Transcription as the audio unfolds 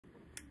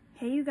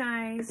Hey you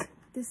guys,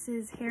 this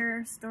is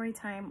hair story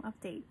time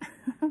update.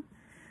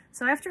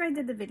 So after I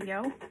did the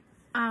video,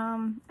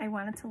 I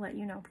wanted to let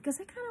you know because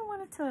I kind of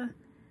wanted to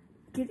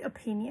get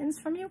opinions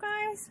from you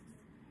guys,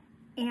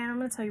 and I'm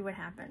going to tell you what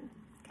happened,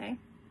 okay?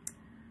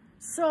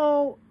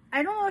 So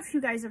I don't know if you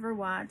guys ever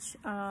watch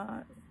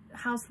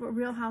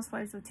Real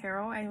Housewives of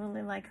Tarot. I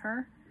really like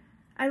her.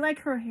 I like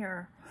her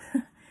hair.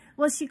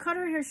 Well, she cut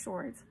her hair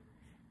short,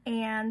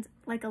 and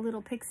like a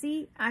little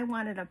pixie, I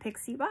wanted a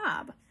pixie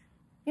bob.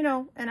 You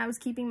know, and I was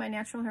keeping my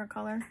natural hair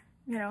color,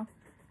 you know,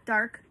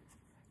 dark.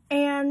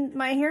 And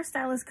my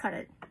hairstylist cut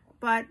it,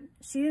 but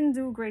she didn't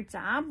do a great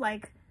job.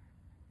 Like,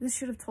 this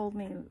should have told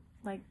me,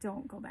 like,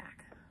 don't go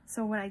back.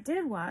 So what I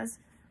did was,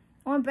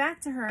 I went back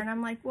to her and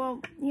I'm like,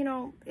 well, you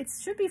know, it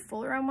should be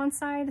fuller on one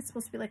side. It's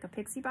supposed to be like a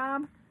pixie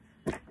bob.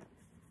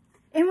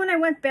 And when I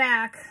went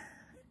back,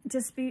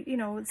 you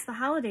know, it's the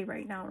holiday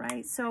right now,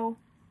 right? So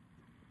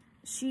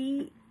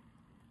she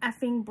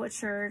effing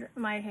butchered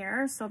my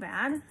hair so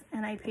bad,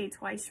 and I paid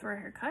twice for a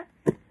haircut.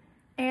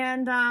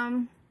 And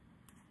I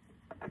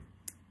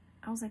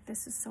was like,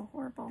 this is so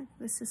horrible.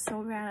 This is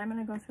so bad. I'm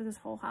gonna go through this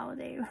whole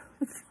holiday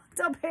with fucked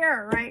up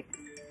hair, right?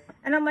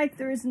 And I'm like,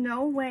 there is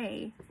no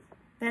way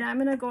that I'm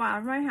gonna go out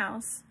of my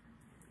house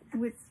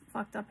with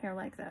fucked up hair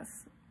like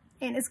this.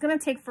 And it's gonna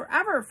take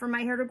forever for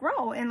my hair to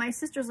grow. And my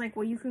sister's like,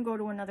 well, you can go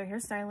to another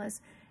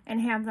hairstylist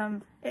and have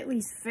them at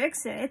least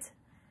fix it.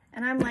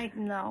 And I'm like,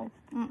 no,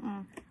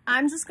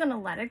 I'm just going to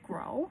let it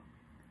grow,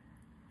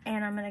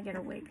 and I'm going to get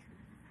a wig.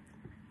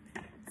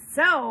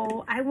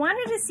 So I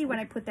wanted to see when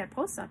I put that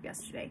post up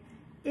yesterday,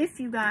 if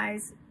you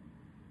guys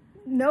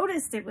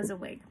noticed it was a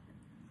wig.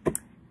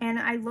 And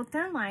I looked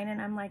online,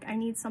 and I'm like, I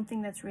need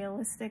something that's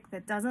realistic,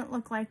 that doesn't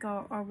look like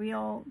a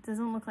real,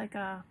 doesn't look like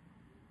a,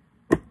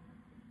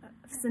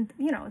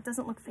 you know, it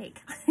doesn't look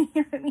fake. You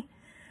know what I mean?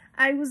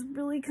 I was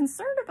really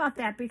concerned about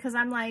that because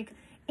I'm like,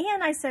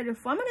 and I said,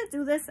 if I'm going to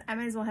do this, I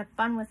might as well have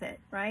fun with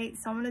it, right?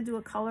 So I'm going to do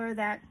a color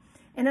that,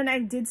 and then I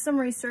did some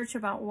research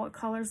about what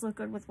colors look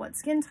good with what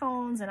skin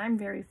tones, and I'm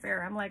very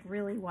fair. I'm like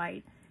really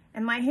white.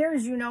 And my hair,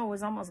 as you know,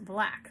 is almost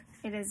black.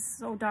 It is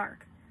so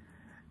dark.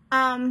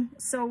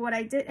 So what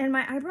I did, and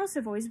my eyebrows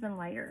have always been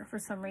lighter for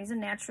some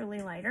reason,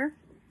 naturally lighter.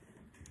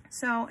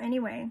 So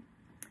anyway,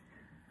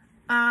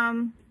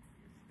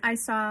 I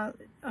saw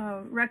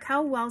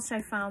Requel Welch,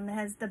 I found, that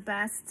has the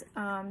best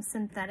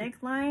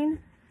synthetic line,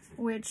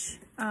 which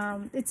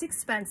it's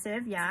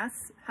expensive,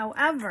 yes.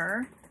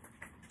 However,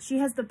 she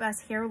has the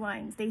best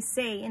hairline, they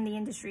say, in the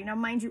industry. Now,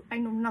 mind you, I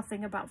know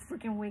nothing about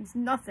freaking wigs,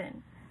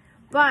 nothing.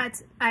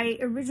 But I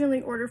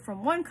originally ordered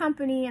from one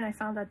company, and I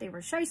found out they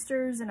were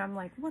shysters, and I'm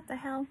like, what the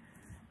hell?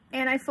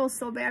 And I feel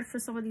so bad for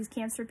some of these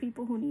cancer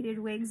people who needed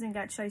wigs and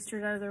got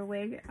shysters out of their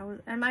wig.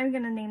 I'm not even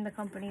going to name the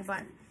company,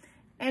 but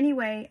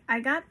anyway, I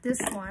got this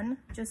one,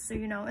 just so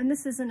you know. And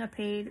this isn't a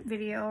paid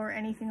video or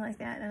anything like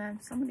that.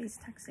 And somebody's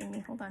texting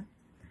me. Hold on.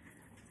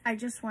 I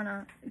just want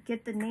to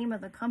get the name of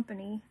the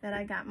company that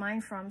I got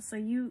mine from, so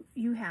you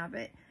have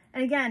it.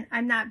 And again,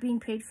 I'm not being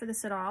paid for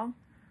this at all,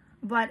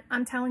 but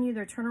I'm telling you,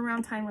 their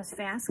turnaround time was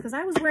fast because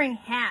I was wearing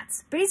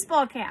hats,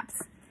 baseball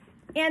caps.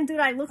 And did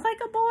I look like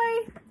a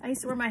boy? I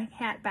used to wear my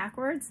hat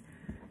backwards.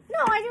 No,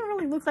 I didn't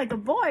really look like a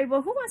boy,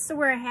 but who wants to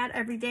wear a hat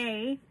every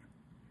day?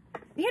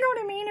 You know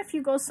what I mean? If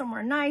you go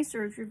somewhere nice,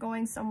 or if you're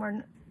going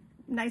somewhere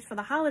nice for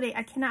the holiday,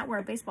 I cannot wear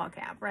a baseball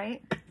cap,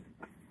 right?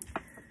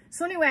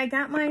 So anyway, I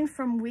got mine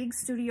from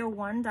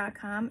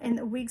wigstudio1.com, and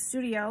the Wig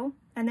Studio,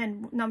 and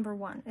then number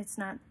 1. It's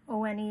not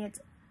O-N-E, it's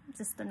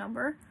just the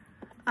number,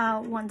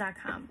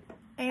 1.com.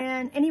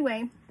 And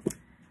anyway,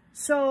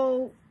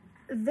 so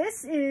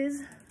this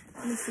is,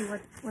 let me see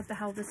what the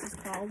hell this is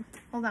called.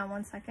 Hold on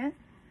one second.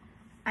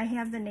 I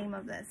have the name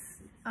of this.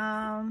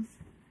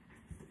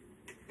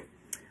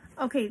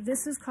 Okay,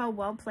 this is called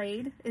Well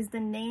Played, is the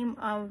name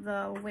of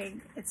the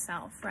wig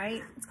itself,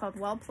 right? It's called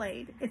Well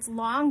Played. It's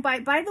long. By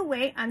the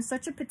way, I'm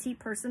such a petite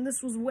person.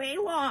 This was way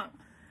long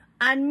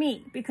on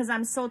me because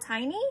I'm so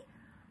tiny.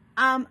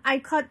 I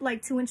cut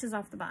like 2 inches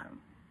off the bottom.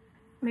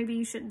 Maybe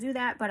you shouldn't do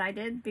that, but I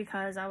did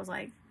because I was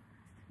like,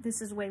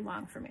 this is way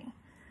long for me.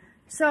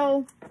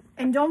 So,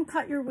 and don't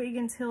cut your wig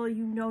until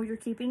you know you're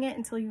keeping it,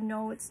 until you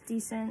know it's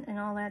decent and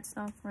all that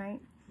stuff, right?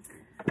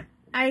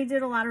 I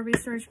did a lot of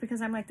research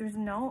because I'm like, I'm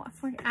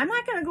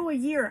not going to go a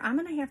year. I'm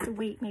going to have to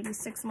wait maybe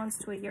 6 months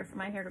to a year for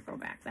my hair to grow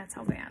back. That's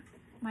how bad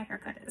my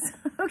haircut is.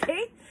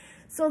 Okay?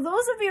 So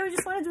those of you, I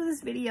just want to do this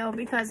video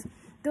because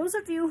those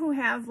of you who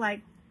have,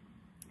 like,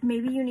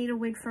 maybe you need a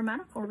wig for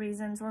medical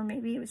reasons, or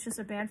maybe it was just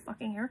a bad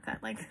fucking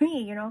haircut like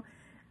me, you know.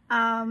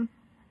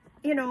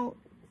 You know,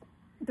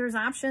 there's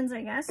options,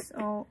 I guess.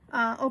 So,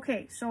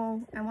 okay,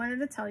 so I wanted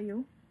to tell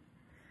you.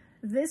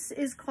 This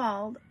is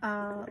called,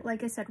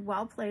 like I said,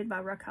 Well Played by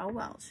Requel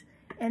Welch.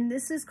 And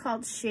this is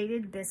called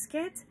Shaded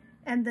Biscuit.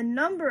 And the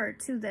number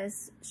to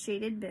this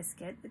Shaded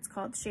Biscuit, it's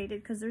called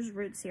shaded because there's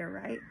roots here,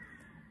 right?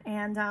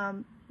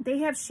 And they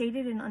have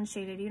shaded and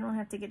unshaded. You don't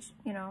have to get,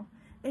 you know,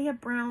 they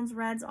have browns,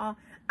 reds, all.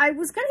 I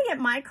was going to get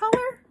my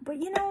color, but,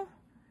 you know,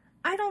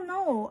 I don't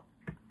know.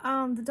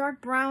 the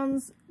dark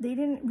browns, they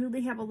didn't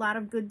really have a lot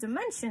of good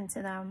dimension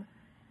to them.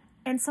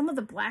 And some of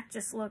the black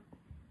just looked,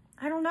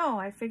 I don't know.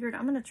 I figured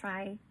I'm going to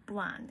try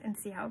blonde and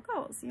see how it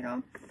goes, you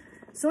know.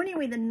 So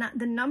anyway,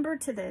 the number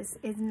to this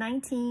is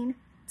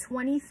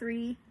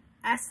 1923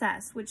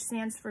 SS, which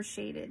stands for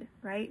shaded,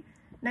 right?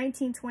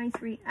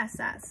 1923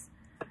 SS.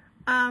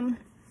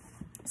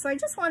 So I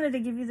just wanted to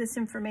give you this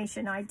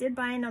information. Now, I did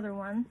buy another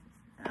one.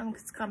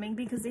 It's coming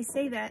because they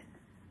say that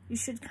you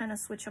should kind of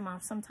switch them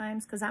off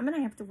sometimes, because I'm going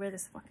to have to wear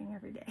this fucking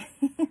every day.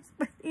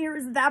 My hair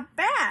is that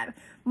bad.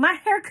 My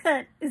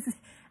haircut is,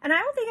 and I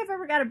don't think I've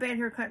ever got a bad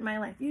haircut in my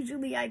life.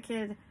 Usually I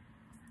could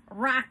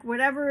rock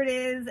whatever it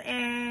is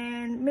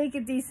and make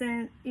it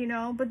decent, you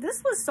know, but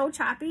this was so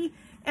choppy.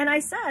 And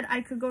I said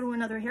I could go to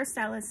another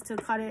hairstylist to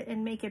cut it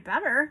and make it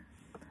better.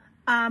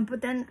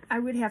 But then I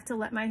would have to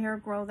let my hair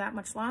grow that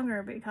much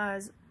longer,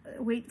 because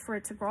wait for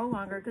it to grow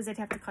longer, because they'd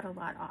have to cut a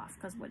lot off,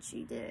 because what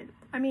she did,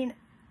 I mean,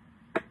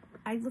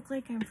 I look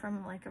like I'm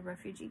from like a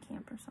refugee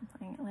camp or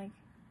something. Like,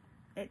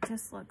 it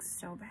just looks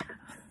so bad.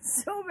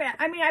 So bad.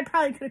 I mean, I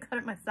probably could have cut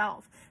it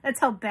myself. That's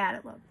how bad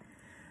it looked.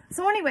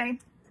 So anyway,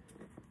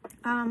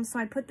 so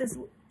I put this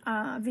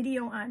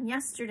video on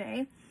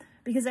yesterday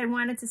because I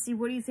wanted to see,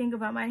 what do you think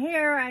about my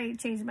hair? I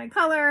changed my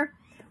color,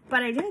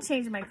 but I didn't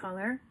change my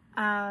color.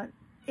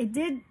 It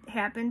did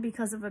happen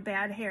because of a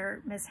bad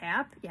hair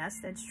mishap. Yes,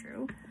 that's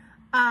true.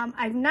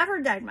 I've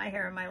never dyed my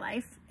hair in my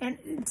life,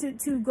 and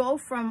to go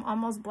from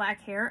almost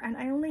black hair, and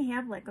I only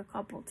have like a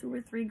couple, 2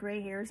 or 3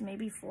 gray hairs,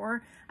 maybe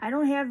 4. I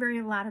don't have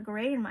a lot of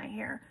gray in my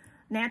hair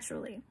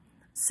naturally.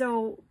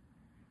 So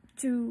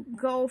to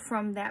go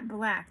from that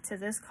black to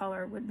this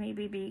color would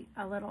maybe be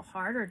a little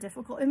hard or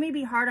difficult. It may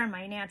be hard on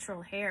my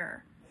natural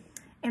hair.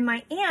 And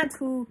my aunt,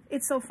 who,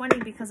 it's so funny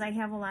because I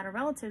have a lot of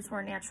relatives who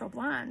are natural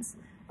blondes,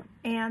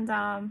 and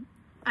I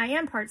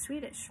am part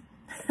Swedish,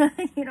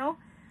 you know.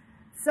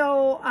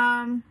 So,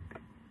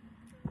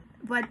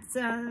 but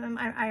I'm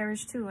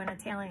Irish too, and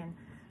Italian.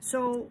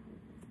 So,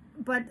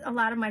 but a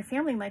lot of my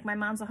family, like my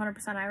mom's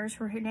 100% Irish.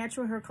 Her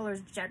natural hair color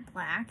is jet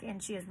black,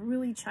 and she has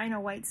really china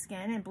white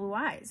skin and blue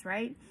eyes,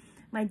 right?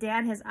 My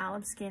dad has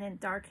olive skin and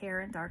dark hair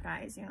and dark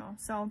eyes, you know.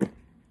 So,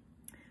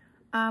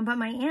 but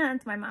my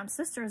aunt, my mom's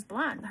sister, is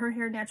blonde. Her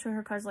hair, natural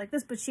hair color is like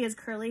this, but she has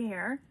curly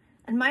hair.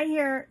 And my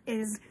hair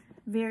is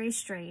very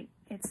straight.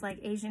 It's like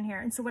Asian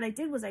hair. And so what I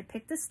did was I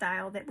picked a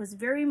style that was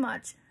very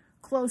much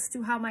close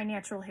to how my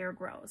natural hair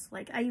grows.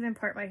 Like, I even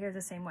part my hair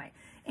the same way.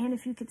 And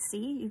if you could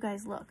see, you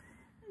guys look,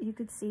 you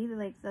could see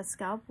like the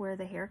scalp where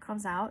the hair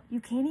comes out. You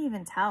can't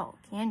even tell,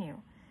 can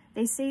you?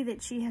 They say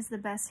that she has the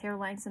best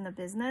hairlines in the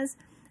business.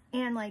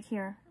 And like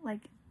here,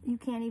 like you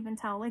can't even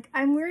tell. Like,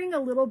 I'm wearing a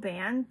little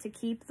band to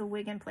keep the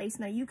wig in place.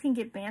 Now you can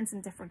get bands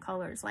in different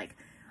colors. Like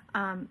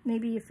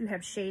maybe if you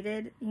have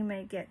shaded, you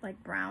may get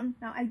like brown.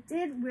 Now I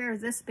did wear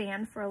this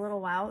band for a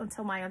little while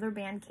until my other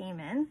band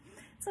came in.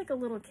 It's like a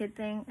little kid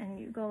thing, and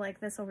you go like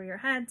this over your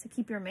head to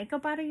keep your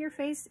makeup out of your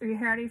face, or your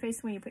hair out of your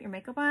face when you put your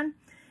makeup on.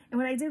 And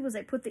what I did was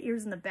I put the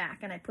ears in the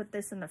back and I put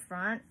this in the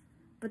front,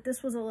 but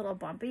this was a little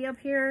bumpy up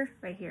here,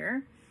 right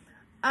here.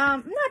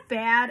 Not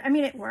bad. I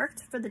mean, it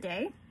worked for the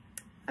day,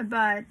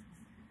 but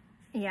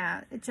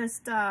yeah, it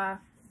just,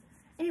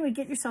 anyway,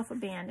 get yourself a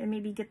band and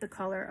maybe get the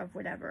color of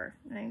whatever.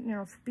 And, you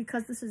know,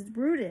 because this is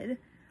rooted,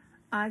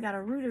 I got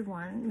a rooted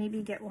one.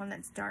 Maybe get one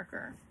that's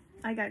darker.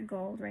 I got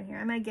gold right here.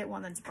 I might get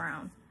one that's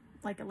brown,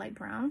 like a light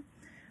brown.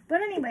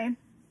 But anyway,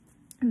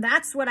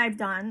 that's what I've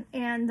done.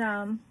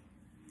 And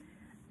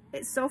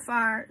it's so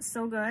far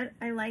so good.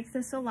 I like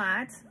this a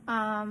lot.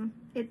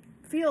 It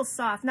feels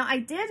soft. Now I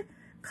did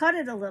cut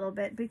it a little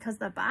bit because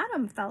the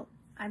bottom felt,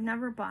 I've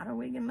never bought a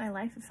wig in my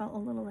life. It felt a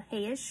little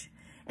hayish.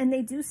 And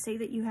they do say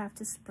that you have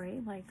to spray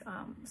like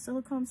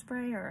silicone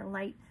spray or a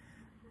light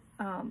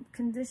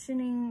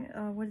conditioning,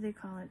 what do they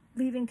call it?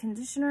 Leave-in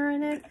conditioner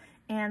in it,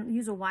 and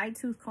use a wide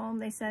tooth comb.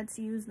 They said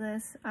to use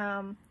this.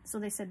 So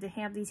they said to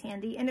have these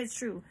handy, and it's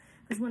true,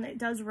 because when it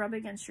does rub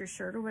against your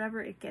shirt or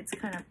whatever, it gets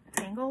kind of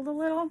tangled a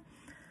little.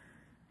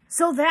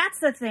 So that's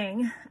the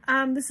thing.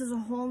 This is a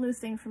whole new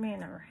thing for me. I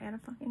never had a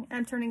fucking,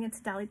 I'm turning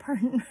into Dolly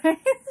Parton, right?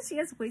 She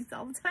has wigs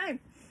all the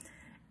time.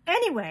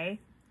 Anyway,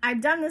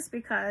 I've done this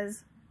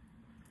because,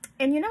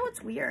 and you know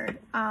what's weird?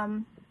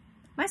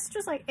 My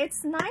sister's like,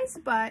 it's nice,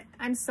 but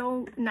I'm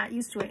so not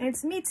used to it. And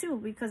it's me too,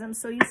 because I'm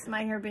so used to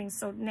my hair being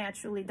so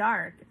naturally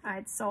dark.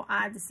 It's so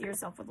odd to see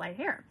yourself with light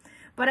hair.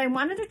 But I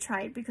wanted to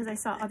try it because I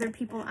saw other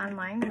people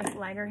online with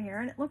lighter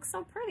hair, and it looks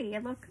so pretty.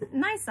 It looked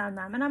nice on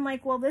them. And I'm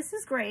like, well, this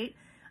is great.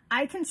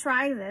 I can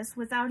try this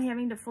without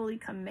having to fully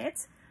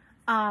commit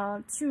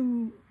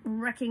to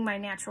wrecking my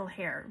natural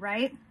hair,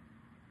 right?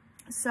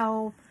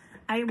 So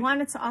I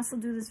wanted to also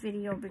do this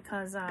video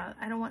because I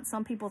don't want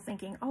some people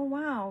thinking, oh,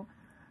 wow,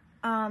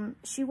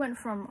 she went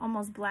from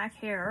almost black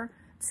hair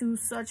to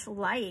such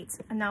light.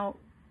 And now,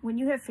 when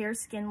you have fair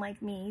skin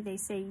like me, they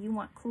say you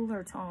want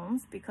cooler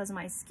tones because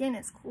my skin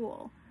is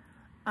cool.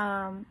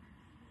 You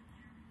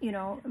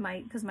know,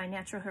 because my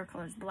natural hair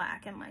color is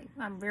black, and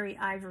I'm very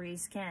ivory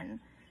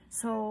skin.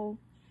 So,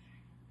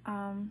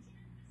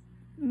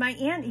 my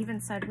aunt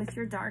even said with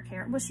your dark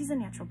hair, well, she's a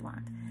natural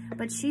blonde,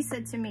 but she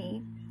said to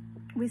me,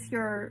 with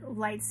your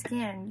light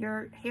skin,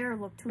 your hair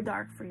looked too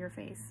dark for your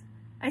face.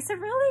 I said,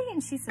 really?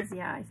 And she says,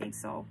 yeah, I think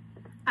so.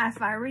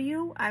 If I were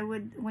you, I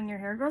would, when your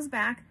hair grows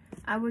back,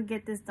 I would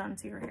get this done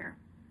to your hair.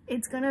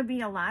 It's going to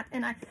be a lot.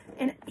 And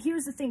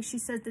here's the thing. She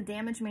says the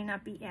damage may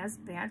not be as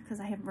bad because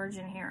I have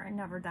virgin hair. I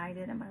never dyed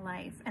it in my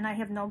life. And I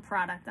have no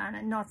product on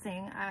it,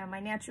 nothing. My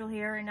natural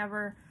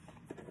hair,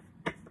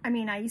 I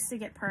mean, I used to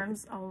get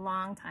perms a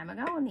long time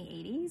ago in the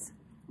 80s,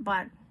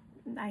 but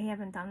I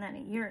haven't done that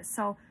in years.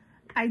 So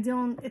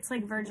it's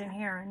like virgin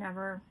hair. I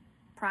never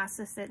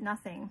processed it,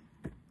 nothing.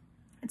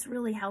 It's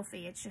really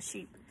healthy. It's just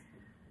she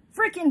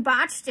freaking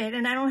botched it,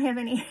 and I don't have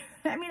any,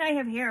 I mean, I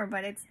have hair,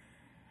 but it's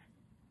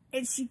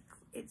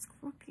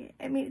crooked.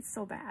 I mean, it's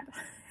so bad.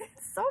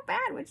 It's so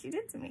bad what she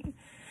did to me.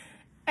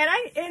 And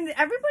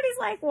everybody's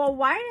like, well,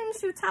 why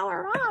didn't you tell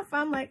her off?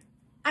 I'm like,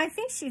 I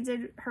think she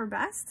did her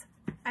best.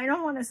 I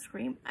don't want to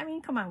scream. I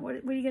mean, come on, what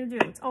are you going to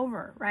do? It's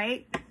over,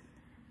 right?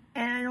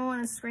 And I don't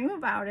want to scream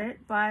about it,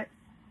 but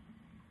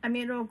I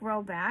mean, it'll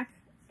grow back.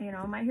 You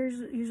know, my hair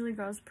usually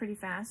grows pretty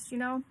fast, you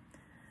know?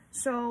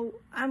 So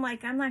I'm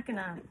like, I'm not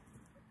gonna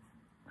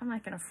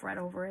fret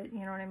over it.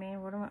 You know what I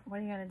mean? What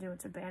are you gonna do?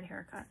 It's a bad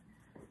haircut.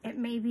 It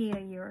may be a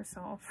year or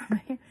so.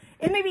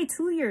 It may be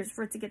 2 years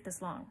for it to get this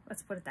long.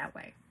 Let's put it that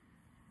way.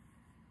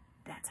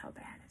 That's how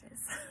bad it is.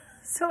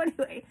 So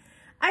anyway,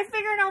 I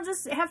figured I'll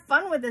just have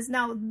fun with this.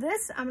 Now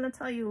this, I'm gonna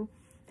tell you,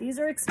 these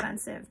are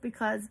expensive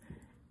because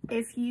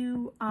if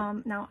you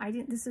now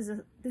this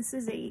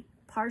is a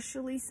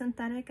partially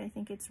synthetic. I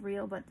think it's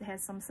real, but it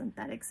has some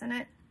synthetics in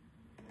it.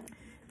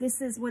 This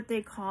is what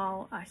they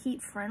call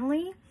heat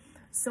friendly.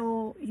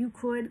 So you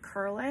could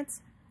curl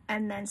it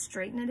and then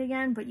straighten it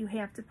again, but you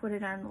have to put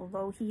it on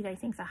low heat. I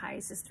think the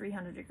highest is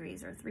 300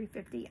 degrees or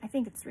 350. I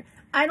think it's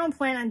I don't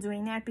plan on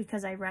doing that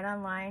because I read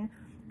online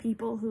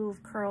people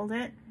who've curled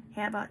it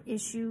have an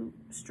issue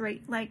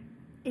like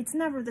it's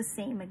never the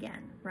same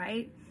again,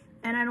 right?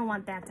 And I don't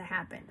want that to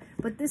happen.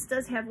 But this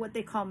does have what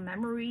they call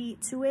memory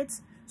to it.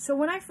 So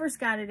when I first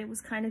got it, it was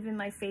kind of in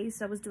my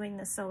face. I was doing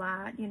this a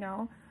lot, you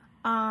know.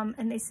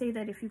 And they say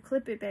that if you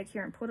clip it back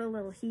here and put a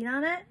little heat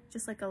on it,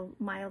 just like a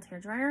mild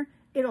hairdryer,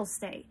 it'll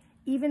stay.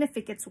 Even if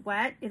it gets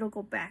wet, it'll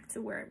go back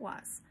to where it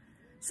was.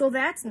 So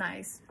that's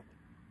nice.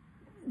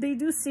 They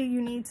do say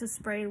you need to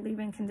spray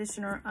leave-in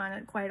conditioner on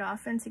it quite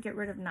often to get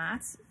rid of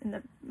knots. And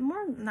the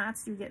more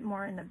knots you get,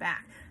 more in the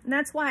back. And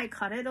that's why I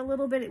cut it a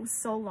little bit. It was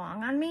so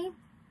long on me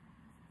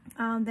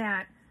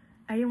that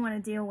I didn't want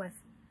to deal with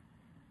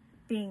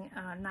being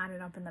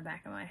knotted up in the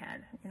back of my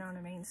head. You know what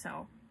I mean?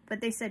 So... But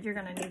they said you're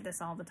going to need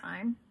this all the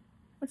time,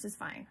 which is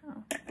fine.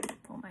 I'll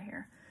pull my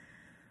hair.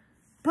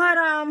 But,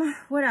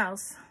 what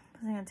else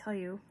was I going to tell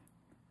you?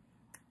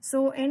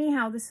 So,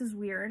 anyhow, this is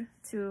weird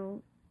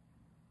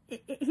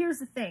here's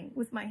the thing.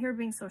 With my hair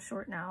being so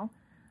short now,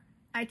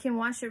 I can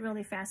wash it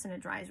really fast and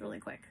it dries really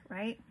quick,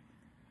 right?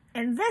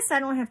 And this, I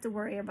don't have to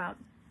worry about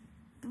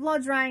blow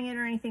drying it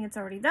or anything. It's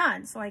already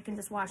done, so I can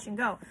just wash and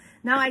go.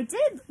 Now, I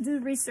did do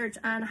research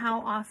on how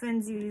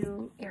often do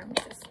you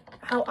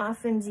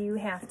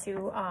have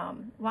to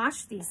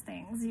wash these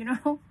things, you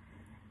know?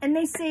 And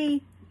they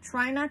say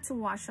try not to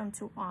wash them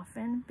too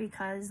often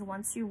because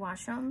once you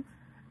wash them,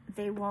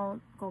 they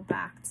won't go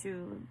back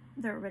to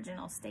their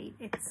original state.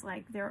 It's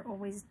like they're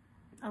always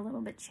a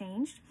little bit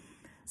changed.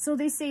 So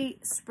they say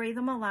spray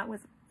them a lot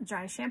with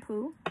dry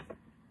shampoo.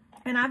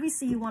 And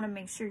obviously you want to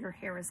make sure your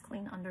hair is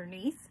clean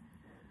underneath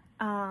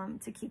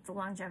to keep the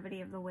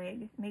longevity of the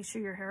wig. Make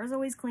sure your hair is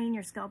always clean,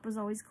 your scalp is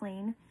always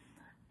clean.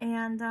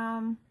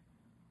 And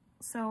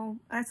so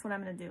that's what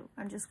I'm going to do.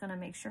 I'm just going to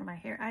make sure my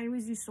hair, I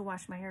always used to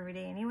wash my hair every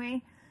day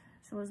anyway,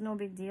 so it was no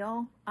big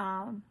deal.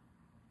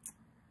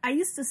 I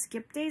used to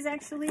skip days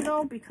actually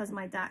though, because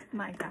my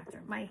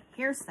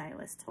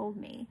hairstylist told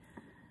me,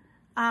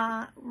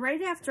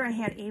 right after I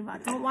had Ava,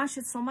 don't wash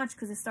it so much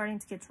because it's starting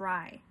to get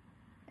dry.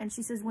 And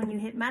she says when you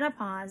hit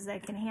menopause,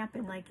 that can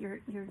happen. Like you're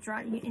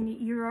dry,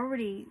 and you're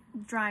already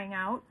drying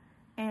out,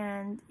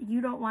 and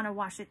you don't want to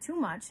wash it too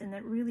much, and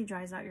it really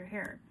dries out your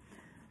hair.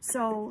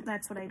 So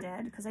that's what I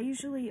did, because I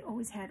usually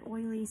always had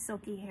oily,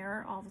 silky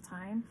hair all the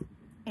time,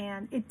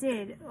 and it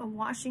did.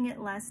 Washing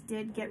it less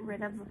did get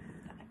rid of.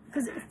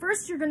 Because at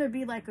first you're going to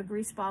be like a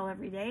grease ball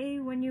every day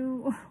when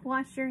you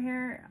wash your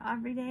hair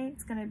every day.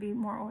 It's going to be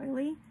more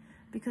oily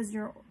because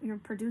you're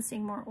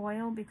producing more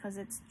oil because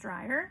it's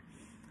drier.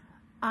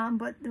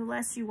 But the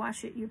less you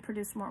wash it, you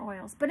produce more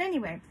oils. But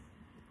anyway,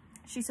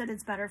 she said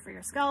it's better for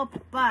your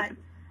scalp, but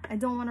I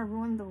don't want to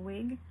ruin the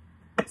wig.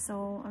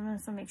 So I'm going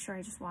to make sure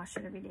I just wash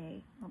it every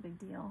day. No big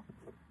deal.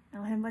 I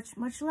don't have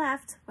much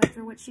left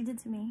after what she did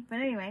to me.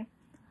 But anyway,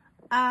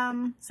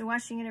 so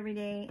washing it every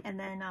day, and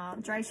then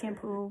dry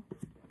shampoo,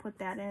 put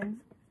that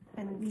in,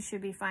 and you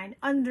should be fine.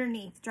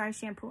 Underneath, dry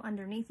shampoo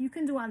underneath. You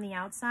can do on the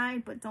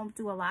outside, but don't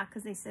do a lot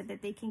because they said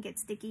that they can get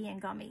sticky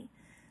and gummy.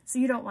 So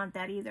you don't want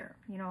that either,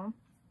 you know.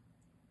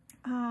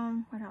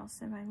 What else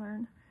have I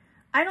learned?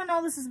 I don't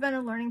know, this has been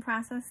a learning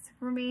process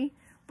for me,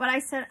 but I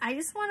said I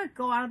just want to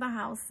go out of the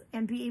house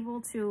and be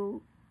able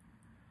to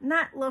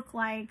not look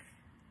like,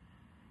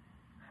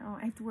 I don't know,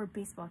 I have to wear a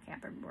baseball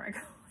cap everywhere I go.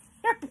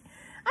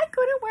 I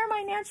couldn't wear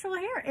my natural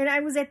hair. And I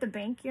was at the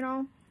bank, you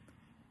know,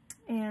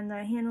 and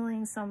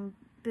handling some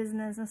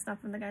business and stuff.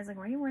 And the guy's like,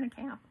 why are you wearing a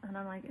cap? And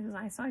I'm like,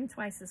 I saw you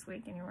twice this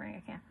week and you're wearing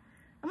a cap.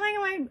 I'm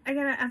like, I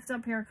got an effed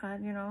up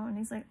haircut, you know. And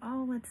he's like,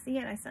 oh, let's see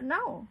it. I said,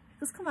 no. He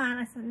goes, come on.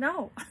 I said,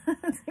 no.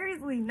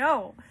 Seriously,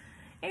 no.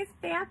 It's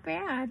that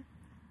bad.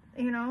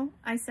 You know,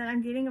 I said,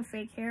 I'm getting a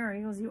fake hair.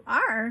 He goes, you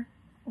are?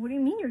 What do you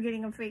mean you're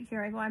getting a fake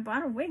hair? I go, I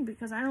bought a wig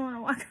because I don't want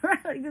to walk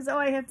around. He goes, oh,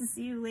 I have to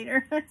see you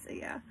later. I said,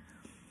 yeah.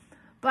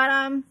 But,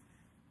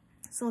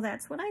 so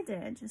that's what I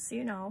did, just so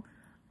you know.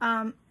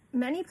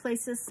 Many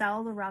places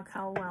sell the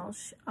Requel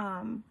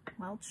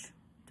Welch,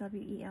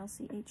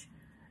 W-E-L-C-H,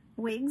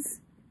 wigs.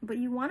 But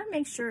you want to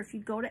make sure if you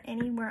go to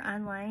anywhere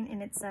online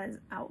and it says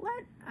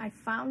outlet, I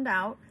found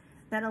out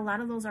that a lot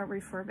of those are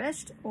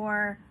refurbished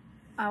or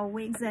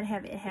wigs that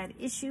have had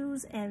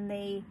issues, and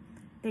they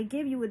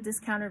give you a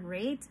discounted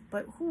rate.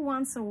 But who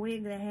wants a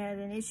wig that had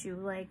an issue?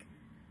 Like,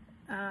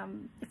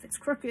 if it's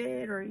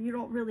crooked, or you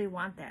don't really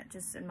want that,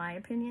 just in my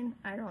opinion.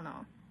 I don't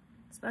know.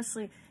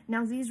 Especially,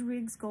 now these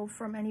wigs go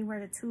from anywhere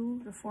to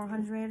 $200 to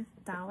 $400.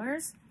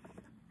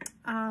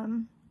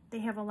 They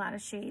have a lot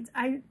of shades.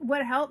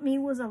 What helped me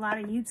was a lot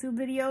of YouTube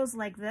videos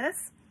like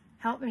this.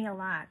 Helped me a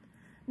lot.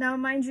 Now,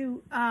 mind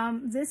you,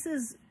 this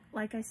is,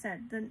 like I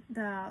said,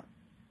 the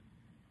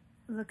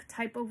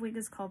type of wig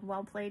is called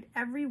Well Played.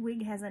 Every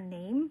wig has a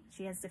name.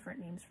 She has different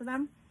names for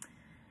them.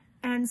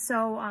 And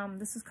so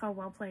this is called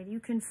Well Played. You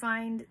can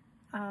find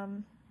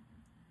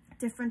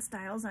different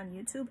styles on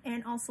YouTube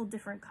and also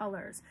different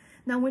colors.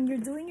 Now, when you're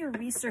doing your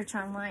research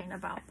online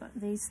about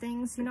these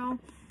things, you know,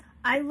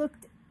 I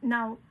looked,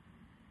 now,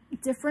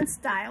 different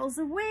styles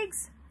of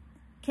wigs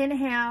can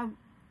have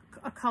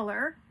a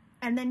color,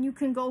 and then you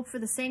can go for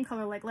the same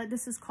color. Like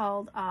this is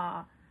called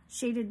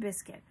Shaded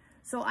Biscuit.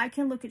 So I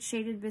can look at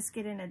Shaded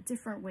Biscuit in a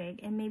different wig,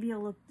 and maybe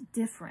it'll look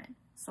different.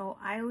 So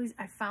I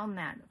found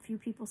that. A few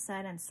people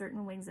said in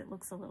certain wigs it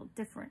looks a little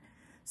different.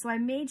 So I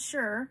made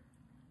sure.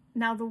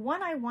 Now the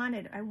one I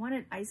wanted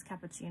Ice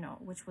Cappuccino,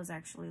 which was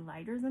actually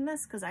lighter than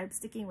this, because I'm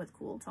sticking with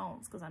cool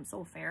tones because I'm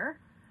so fair.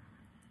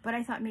 But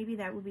I thought maybe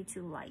that would be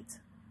too light.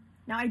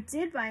 Now I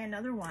did buy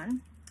another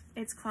one.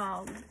 It's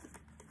called,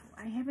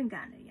 I haven't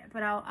gotten it yet,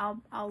 but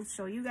I'll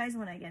show you guys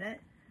when I get it.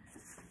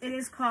 It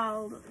is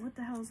called, what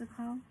the hell is it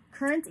called?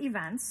 Current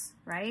Events,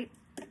 right?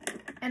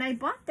 And I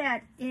bought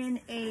that in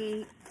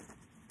a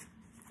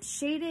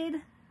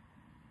shaded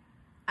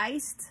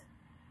iced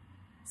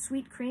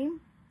sweet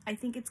cream. I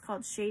think it's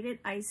called Shaded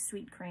Iced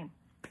Sweet Cream.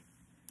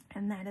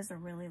 And that is a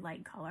really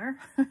light color,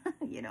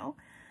 you know.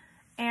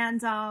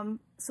 And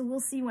so we'll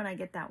see when I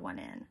get that one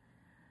in.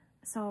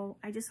 So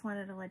I just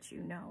wanted to let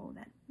you know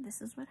that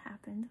this is what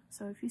happened.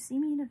 So if you see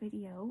me in a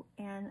video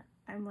and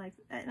I'm like,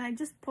 and I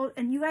just post,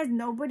 and you guys,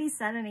 nobody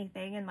said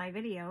anything in my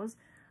videos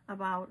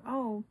about,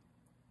 oh,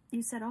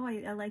 you said, oh,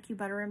 I like you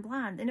better in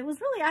blonde. And it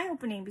was really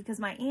eye-opening because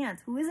my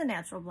aunt, who is a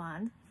natural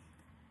blonde,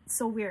 it's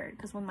so weird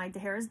because when my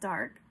hair is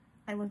dark,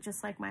 I look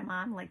just like my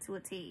mom, like to a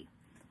T.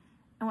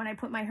 And when I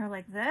put my hair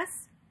like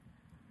this,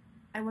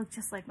 I look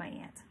just like my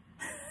aunt.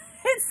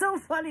 It's so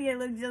funny. I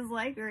look just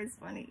like her. It's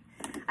funny.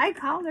 I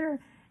called her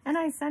and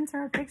I sent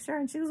her a picture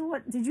and she goes,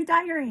 what, did you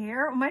dye your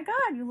hair? Oh my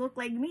God, you look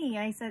like me.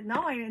 I said,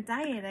 no, I didn't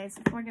dye it. It's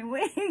a fucking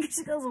wig.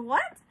 She goes,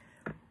 what?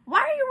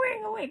 Why are you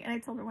wearing a wig? And I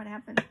told her what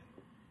happened.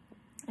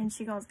 And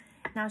she goes,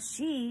 now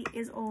she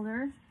is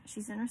older.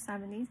 She's in her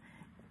 70s.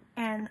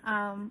 And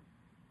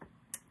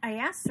I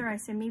asked her, I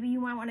said, maybe you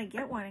might want to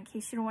get one in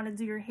case you don't want to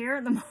do your hair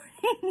in the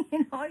morning.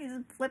 You know, you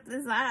just flip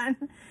this on.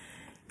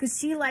 Because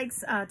she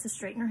likes to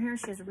straighten her hair.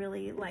 She has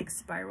really like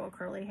spiral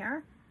curly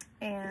hair.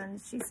 And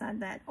she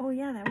said that, oh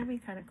yeah, that would be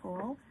kind of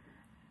cool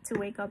to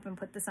wake up and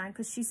put this on.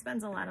 Because she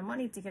spends a lot of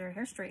money to get her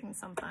hair straightened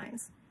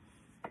sometimes.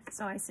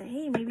 So I said,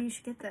 hey, maybe you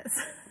should get this.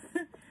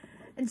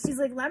 And she's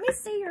like, let me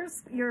see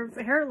your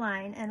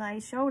hairline. And I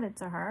showed it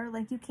to her.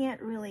 Like, you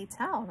can't really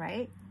tell,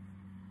 right?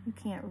 You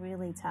can't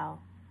really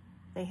tell.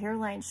 The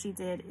hairline she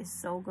did is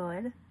so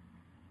good.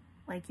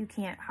 Like, you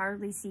can't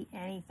hardly see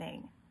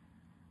anything.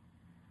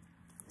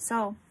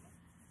 So,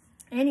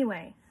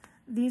 anyway,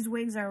 these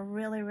wigs are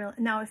really, really...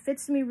 Now, it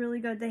fits me really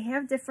good. They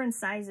have different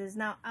sizes.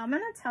 Now, I'm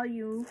going to tell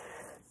you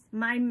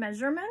my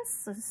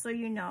measurements, so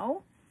you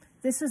know.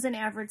 This is an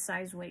average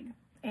size wig.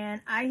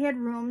 And I had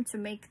room to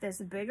make this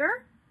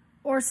bigger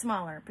or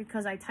smaller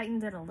because I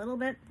tightened it a little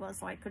bit. Well,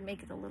 so I could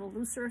make it a little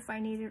looser if I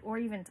needed. Or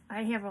even,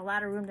 I have a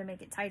lot of room to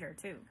make it tighter,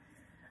 too.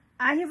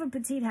 I have a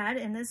petite head,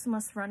 and this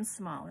must run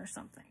small or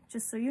something,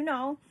 just so you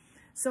know.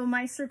 So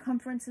my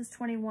circumference is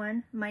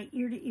 21, my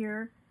ear to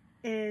ear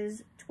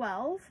is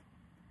 12,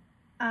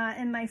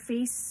 and my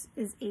face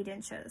is 8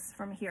 inches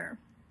from here.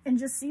 And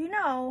just so you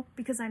know,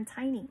 because I'm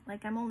tiny,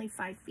 like I'm only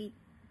 5 feet,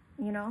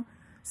 you know,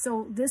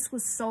 so this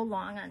was so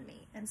long on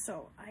me, and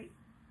so I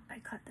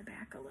cut the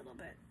back a little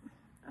bit.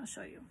 I'll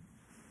show you.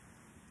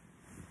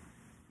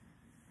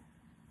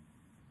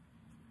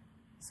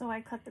 So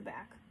I cut the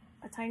back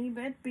a tiny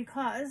bit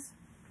because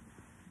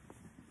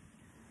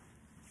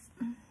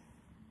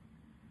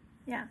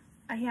Yeah,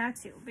 I had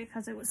to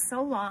because it was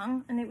so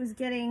long and it was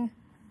getting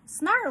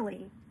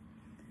snarly.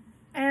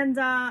 And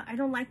I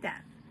don't like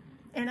that.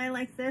 And I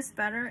like this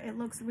better. It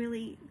looks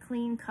really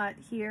clean cut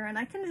here. And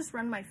I can just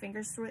run my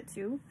fingers through it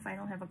too if I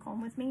don't have a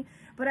comb with me.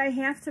 But I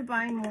have to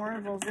buy more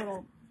of those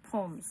little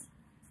combs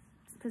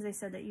because they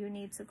said that you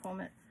need to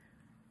comb it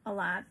a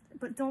lot.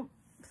 But don't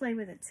play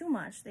with it too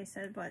much, they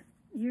said. But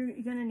you're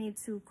going to need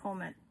to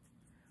comb it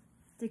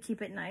to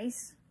keep it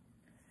nice.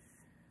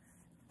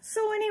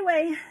 So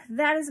anyway,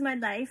 that is my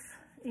life.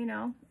 You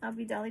know, I'll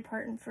be Dolly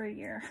Parton for a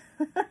year.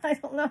 I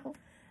don't know.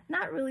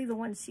 Not really the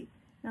one she...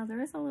 Now,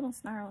 there is a little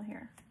snarl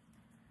here.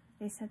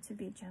 They said to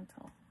be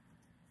gentle.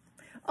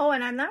 Oh,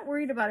 and I'm not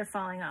worried about it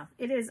falling off.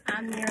 It is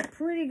on there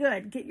pretty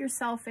good. Get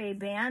yourself a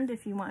band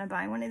if you want to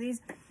buy one of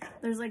these.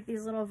 There's like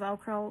these little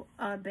Velcro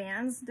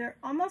bands. They're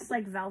almost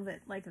like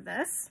velvet, like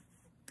this.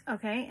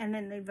 Okay, and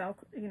then they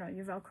Velcro, you know,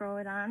 you Velcro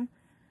it on.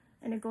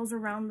 And it goes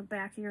around the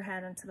back of your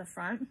head and to the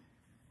front.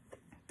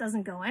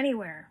 Doesn't go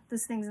anywhere.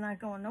 This thing's not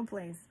going no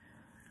place.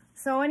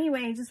 So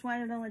anyway, just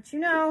wanted to let you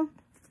know.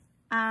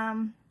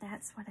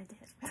 That's what I did.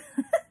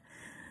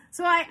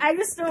 So I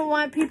just don't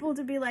want people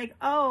to be like,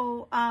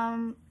 oh,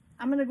 I'm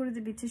going to go to the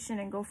beautician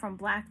and go from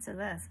black to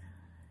this.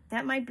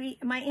 That might be,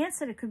 my aunt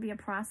said it could be a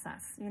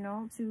process, you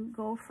know, to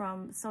go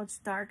from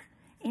such dark,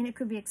 and it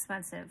could be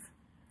expensive.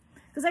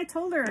 Because I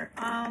told her,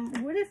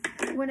 what if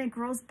when it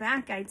grows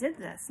back, I did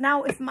this?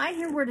 Now, if my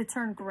hair were to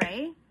turn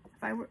gray,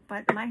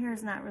 but my hair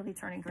is not really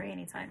turning gray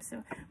anytime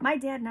soon. My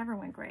dad never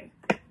went gray.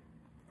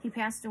 He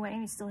passed away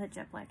and he still had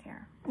jet black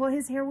hair. Well,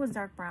 his hair was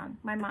dark brown.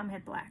 My mom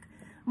had black.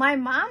 My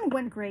mom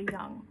went gray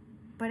young,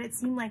 but it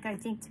seemed like I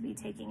think to be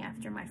taking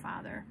after my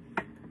father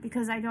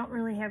because I don't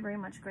really have very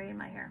much gray in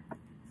my hair.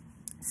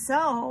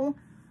 So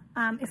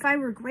if I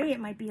were gray,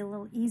 it might be a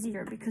little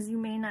easier because you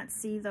may not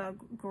see the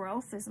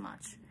growth as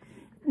much.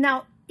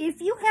 Now, if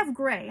you have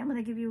gray, I'm going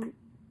to give you,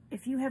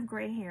 if you have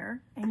gray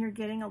hair and you're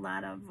getting a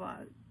lot of,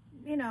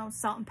 you know,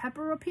 salt and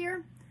pepper up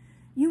here,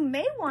 you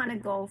may want to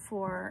go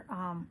for,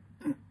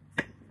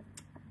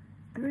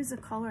 there is a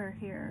color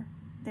here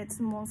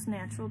that's most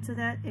natural to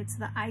that. It's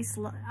the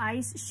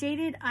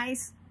shaded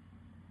ice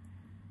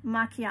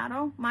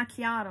macchiato.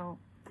 Macchiato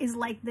is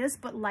like this,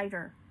 but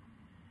lighter.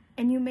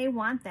 And you may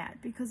want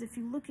that because if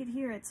you look at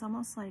here, it's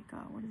almost like,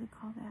 what do they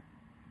call that?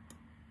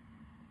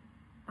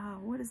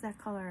 What is that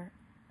color?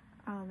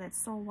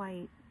 That's so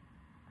white.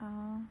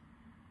 I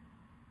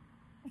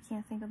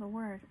can't think of the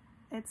word.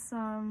 It's,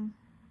 the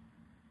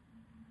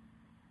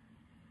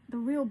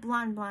real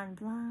blonde.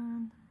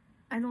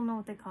 I don't know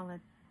what they call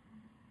it.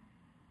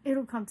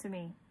 It'll come to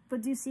me.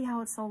 But do you see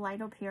how it's so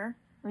light up here?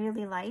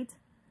 Really light?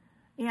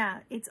 Yeah,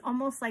 it's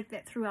almost like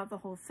that throughout the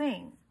whole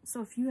thing.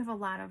 So if you have a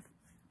lot of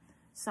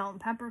salt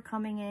and pepper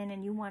coming in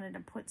and you wanted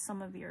to put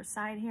some of your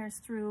side hairs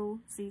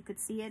through so you could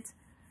see it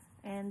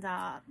and,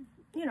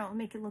 you know,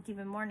 make it look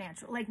even more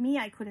natural. Like me,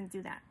 I couldn't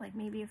do that. Like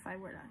maybe if I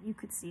were to, you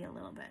could see a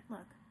little bit.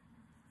 Look.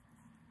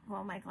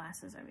 Well, my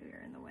glasses are maybe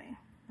in the way.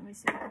 Let me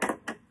see.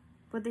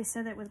 But they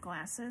said that with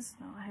glasses.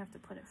 No, I have to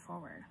put it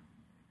forward.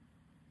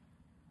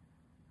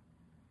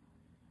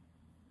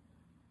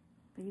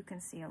 But you can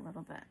see a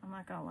little bit. I'm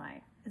not going to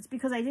lie. It's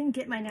because I didn't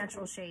get my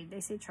natural shade.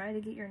 They say try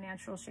to get your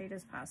natural shade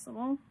as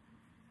possible.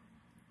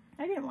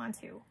 I didn't want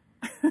to.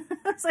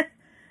 It's like,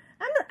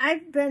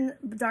 I've been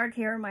dark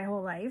hair my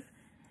whole life.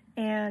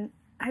 And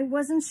I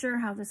wasn't sure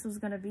how this was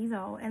going to be,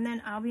 though. And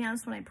then, I'll be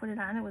honest, when I put it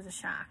on, it was a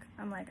shock.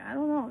 I'm like, I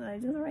don't know. Did I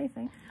do the right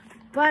thing?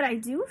 But I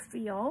do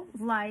feel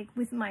like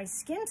with my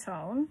skin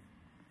tone,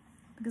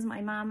 because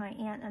my mom, my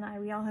aunt, and I,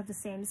 we all have the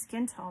same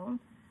skin tone,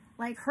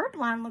 like her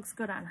blonde looks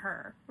good on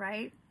her,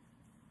 right?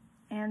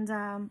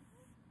 And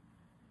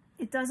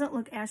it doesn't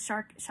look as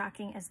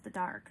shocking as the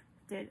dark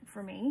did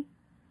for me.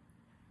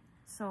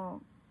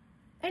 So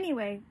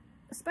anyway,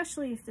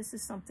 especially if this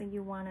is something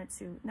you wanted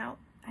to. Now,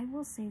 I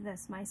will say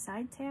this, my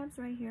side tabs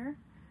right here,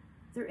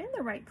 they're in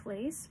the right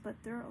place, but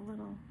they're a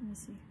little, let me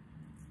see.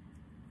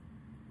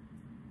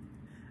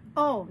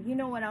 Oh, you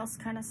know what else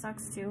kind of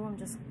sucks too? I'm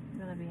just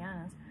gonna be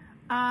honest.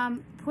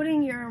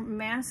 Putting your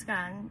mask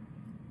on,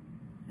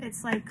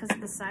 it's like, because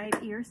the side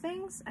ear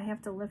things, I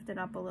have to lift it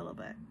up a little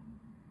bit.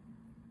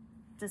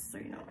 Just so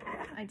you know,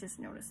 I just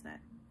noticed that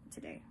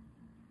today.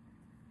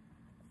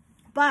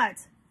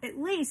 But at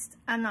least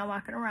I'm not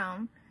walking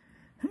around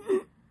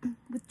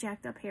with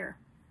jacked up hair.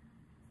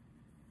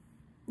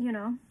 You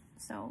know,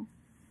 so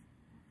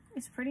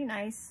it's pretty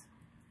nice.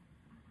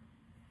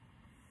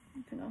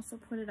 You can also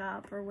put it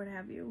up or what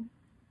have you.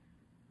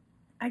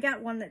 I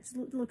got one that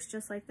looks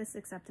just like this,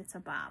 except it's a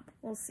bob.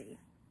 We'll see.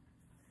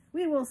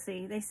 We will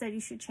see. They said you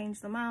should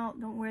change them out.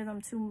 Don't wear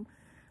them too...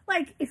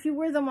 Like, if you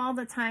wear them all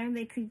the time,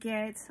 they could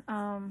get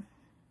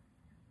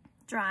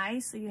dry,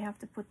 so you have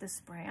to put the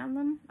spray on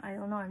them. I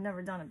don't know. I've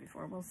never done it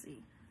before. We'll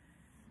see.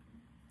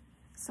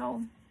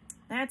 So,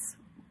 that's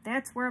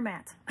where I'm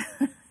at.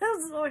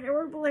 This is a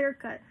horrible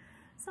haircut.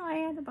 So I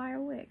had to buy a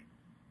wig.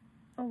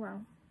 Oh,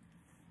 well.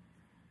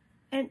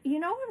 And you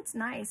know what's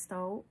nice,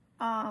 though?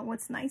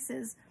 What's nice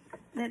is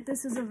that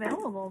this is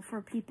available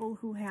for people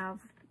who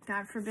have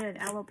God forbid,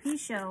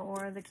 alopecia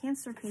or the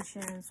cancer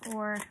patients,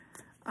 or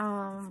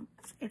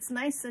it's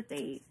nice that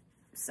they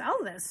sell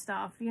this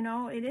stuff. You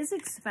know, it is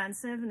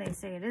expensive, and they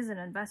say it is an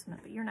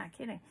investment, but you're not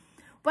kidding.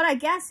 But I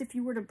guess if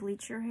you were to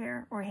bleach your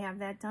hair or have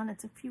that done,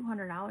 it's a few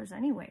 $100s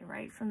anyway,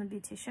 right, from the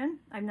beautician.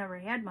 I've never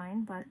had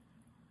mine, but it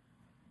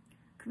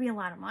could be a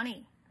lot of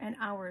money and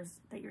hours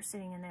that you're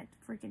sitting in that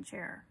freaking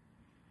chair.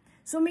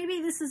 So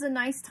maybe this is a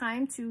nice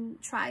time to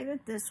try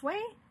it this way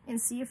and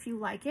see if you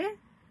like it,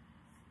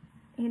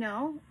 you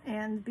know,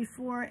 and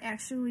before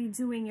actually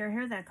doing your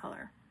hair that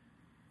color.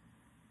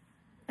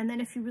 And then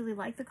if you really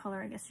like the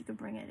color, I guess you could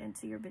bring it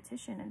into your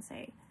beautician and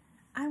say,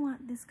 I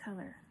want this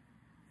color.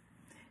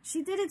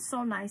 She did it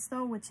so nice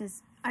though, which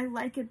is, I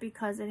like it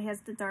because it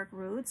has the dark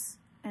roots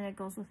and it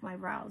goes with my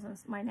brows, and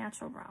my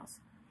natural brows.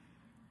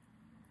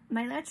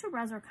 My natural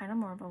brows are kind of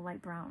more of a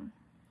light brown,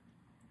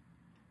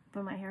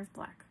 but my hair is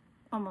black,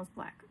 almost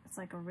black. It's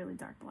like a really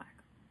dark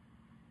black.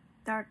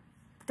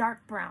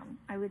 Dark brown,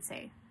 I would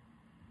say.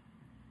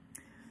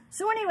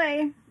 So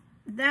anyway,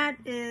 that's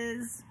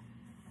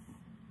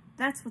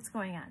what's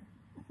going on.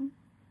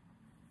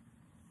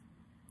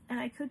 And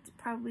I could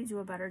probably do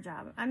a better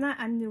job.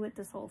 I'm new at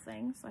this whole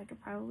thing, so I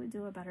could probably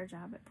do a better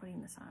job at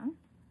putting this on.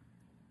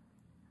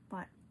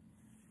 But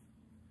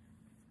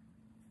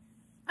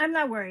I'm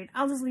not worried.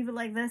 I'll just leave it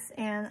like this,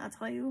 and I'll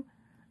tell you,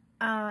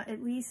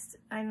 at least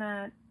I'm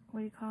not,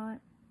 what do you call it?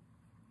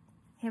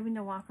 Having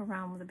to walk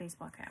around with a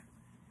baseball cap.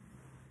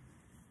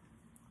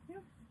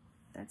 Yeah,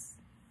 that's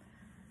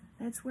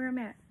where I'm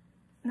at.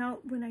 Now,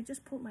 when I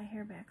just pulled my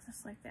hair back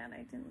just like that,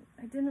 I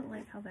didn't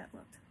like how that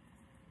looked.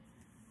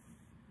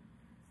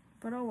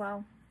 But oh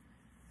well.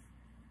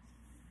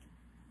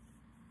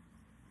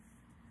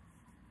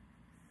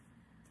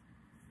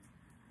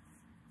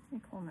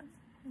 Let me comb it.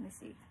 Let me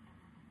see.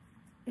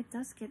 It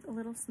does get a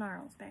little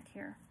snarls back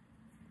here.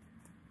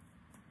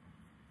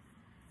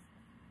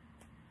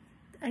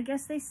 I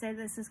guess they say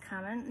this is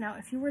common. Now,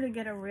 if you were to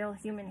get a real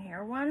human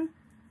hair one,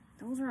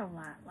 those are a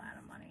lot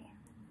of money.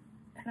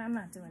 And I'm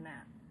not doing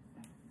that.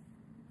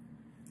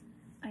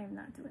 I am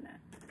not doing that.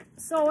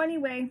 So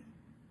anyway,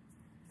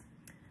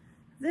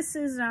 this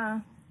is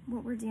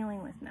what we're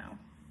dealing with now.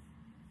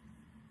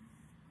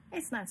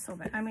 It's not so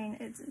bad. I mean,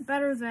 it's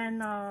better than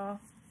what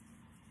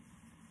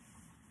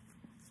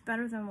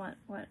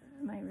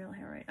my real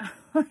hair right now.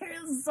 My hair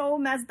is so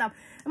messed up.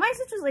 And my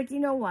sister's like, you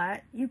know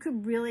what? You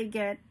could really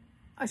get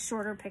a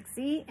shorter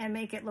pixie and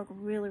make it look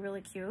really,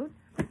 really cute.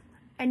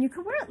 And you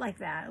could wear it like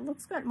that. It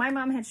looks good. My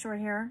mom had short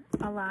hair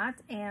a lot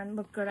and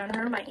looked good on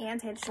her. My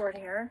aunt had short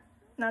hair.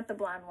 Not the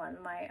blonde one.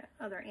 My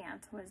other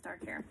aunt who has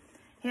dark hair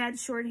had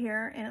short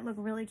hair, and it looked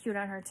really cute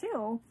on her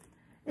too.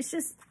 It's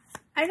just,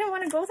 I didn't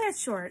want to go that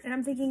short. And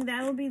I'm thinking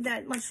that'll be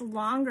that much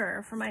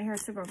longer for my hair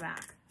to grow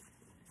back.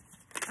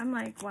 I'm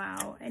like,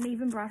 wow. And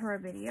even brought her a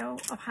video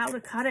of how to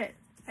cut it.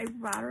 I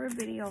brought her a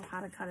video of how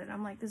to cut it.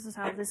 I'm like, this is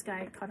how this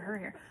guy cut her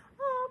hair.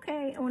 Oh,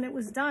 okay. And when it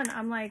was done,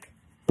 I'm like,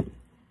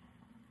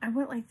 I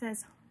went like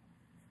this.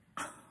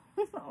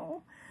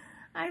 Oh,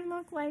 I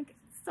look like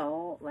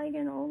like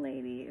an old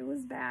lady. It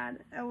was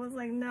bad. I was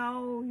like,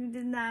 no, you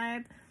did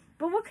not.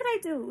 But what could I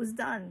do? It was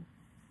done.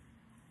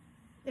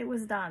 It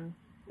was done.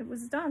 It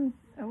was done.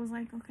 I was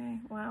like, okay,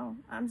 well,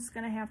 I'm just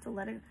gonna have to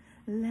let it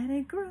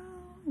grow,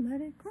 let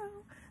it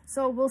grow.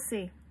 So we'll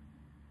see.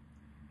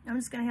 I'm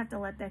just gonna have to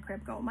let that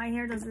crap go. My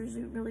hair does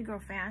really grow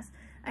fast.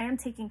 I am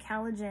taking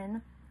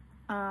collagen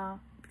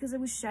because I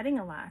was shedding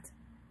a lot,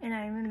 and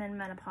I am in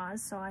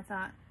menopause. So I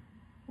thought,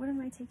 what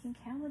am I taking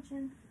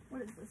collagen?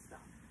 What is this stuff?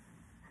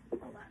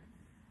 Hold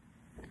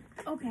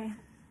on. Okay,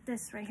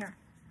 this right here.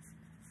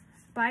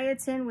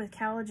 Biotin with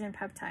collagen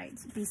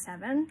peptides,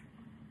 B7.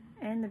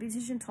 And the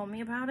beautician told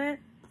me about it.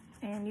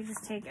 And you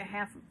just take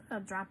a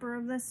dropper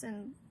of this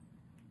and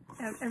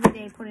every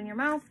day put in your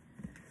mouth.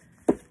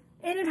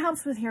 And it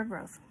helps with hair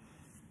growth.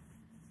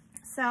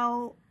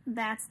 So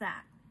that's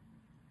that.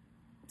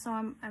 So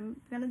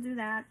I'm gonna do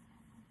that.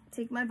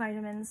 Take my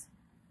vitamins.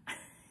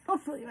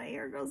 Hopefully my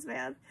hair grows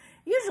fast.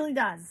 Usually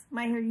does.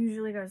 My hair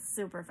usually goes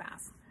super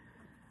fast.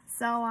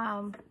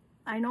 So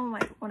I know,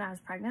 like, when I was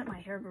pregnant, my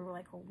hair grew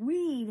like a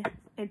weed.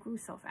 It grew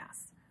so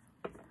fast.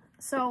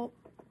 So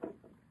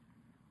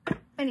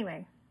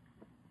anyway,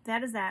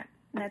 that is that.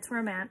 That's where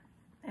I'm at.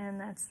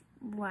 And that's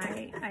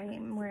why I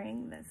am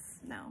wearing this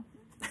now.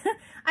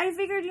 I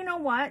figured, you know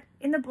what?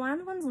 And the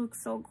blonde ones look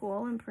so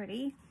cool and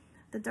pretty.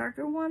 The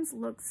darker ones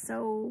look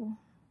so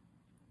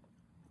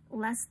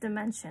less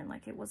dimension,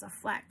 like it was a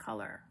flat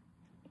color.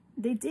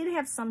 They did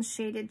have some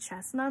shaded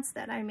chestnuts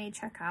that I may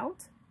check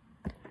out.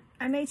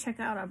 I may check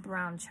out a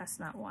brown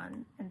chestnut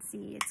one and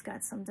see it's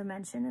got some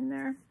dimension in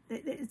there.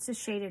 It's a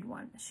shaded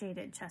one, a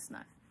shaded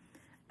chestnut.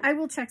 I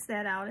will check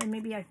that out, and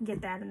maybe I can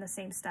get that in the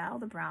same style,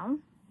 the brown,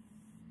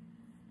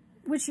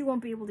 which you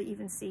won't be able to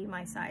even see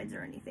my sides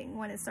or anything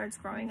when it starts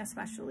growing,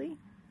 especially.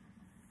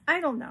 I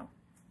don't know.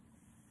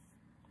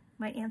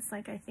 My aunt's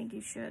like, I think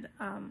you should,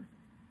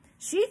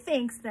 she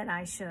thinks that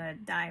I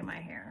should dye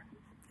my hair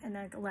and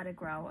then let it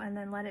grow and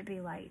then let it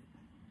be light.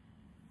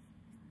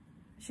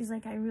 She's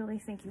like, I really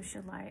think you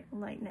should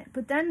lighten it.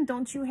 But then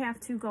don't you have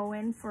to go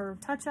in for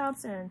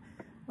touch-ups? And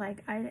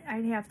like,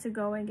 I'd have to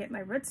go and get my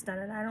roots done.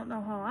 And I don't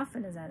know how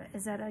often is that.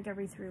 Is that like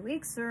every 3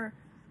 weeks or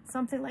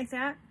something like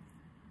that?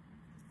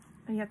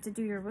 And you have to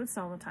do your roots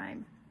all the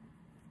time.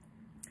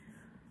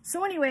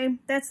 So anyway,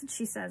 that's what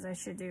she says I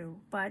should do.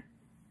 But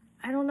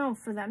I don't know,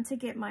 for them to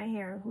get my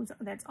hair,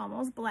 that's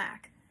almost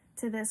black,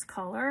 to this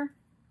color,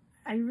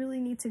 I really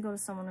need to go to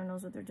someone who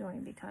knows what they're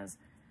doing, because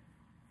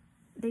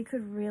they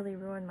could really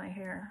ruin my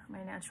hair,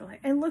 my natural hair.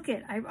 And look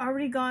it, I've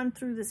already gone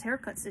through this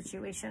haircut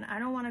situation. I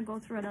don't want to go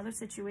through another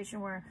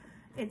situation where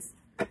it's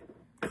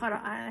cut,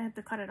 I have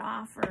to cut it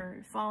off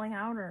or falling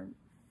out or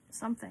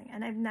something.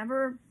 And I've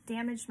never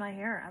damaged my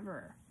hair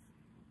ever.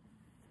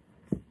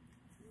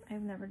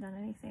 I've never done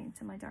anything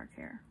to my dark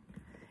hair.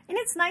 And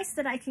it's nice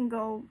that I can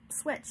go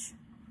switch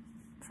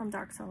from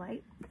dark to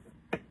light.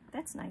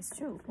 That's nice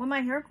too. When my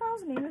hair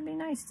grows, maybe it'd be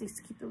nice to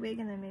keep the wig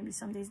and then maybe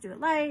some days do it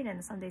light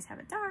and some days have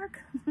it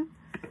dark.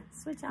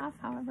 Switch off,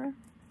 however.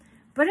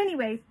 But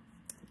anyway,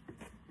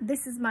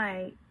 this is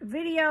my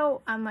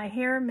video on my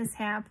hair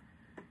mishap.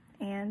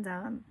 And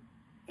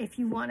if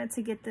you wanted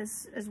to get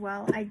this as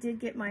well, I did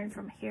get mine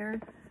from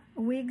Hair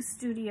Wig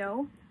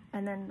Studio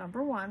and then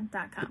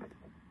 #1.com.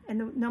 And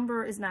the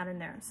number is not in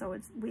there. So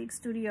it's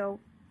wigstudio.com.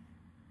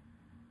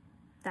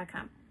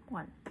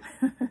 1.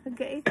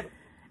 Okay.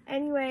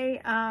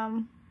 Anyway,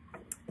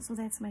 so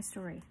that's my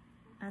story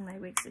on my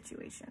wig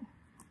situation.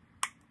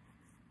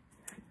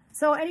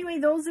 So anyway,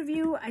 those of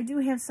you, I do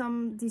have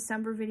some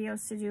December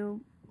videos to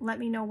do. Let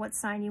me know what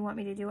sign you want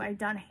me to do. I've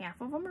done half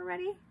of them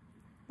already.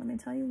 Let me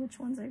tell you which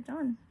ones I've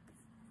done.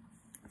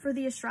 For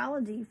the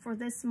astrology for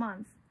this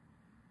month.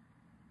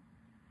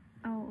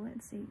 Oh,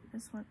 let's see.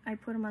 This one, I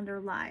put them under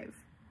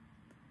live.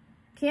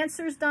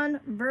 Cancer's done.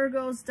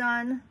 Virgo's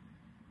done.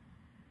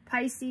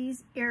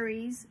 Pisces,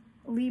 Aries,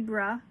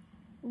 Libra,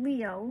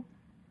 Leo.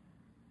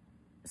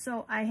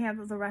 So I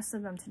have the rest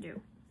of them to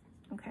do.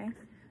 Okay.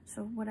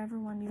 So whatever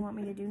one you want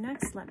me to do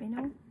next, let me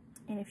know.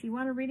 And if you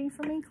want a reading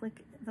from me,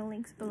 click the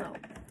links below.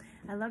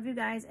 I love you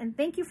guys. And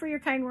thank you for your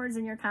kind words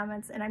and your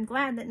comments. And I'm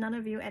glad that none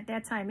of you at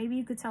that time, maybe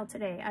you could tell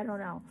today, I don't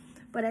know.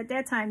 But at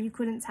that time, you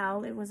couldn't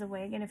tell it was a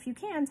wig. And if you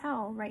can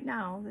tell right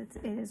now that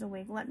it is a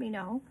wig, let me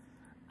know.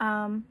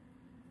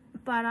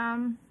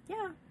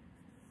 Yeah.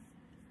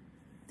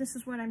 This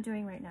is what I'm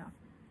doing right now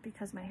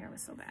because my hair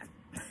was so bad.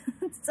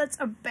 It's such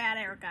a bad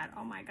haircut.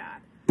 Oh my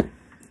God.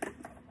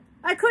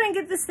 I couldn't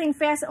get this thing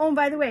fast. Oh, and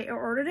by the way, I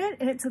ordered it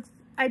and it took,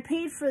 I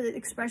paid for the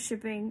express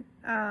shipping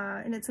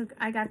and it took,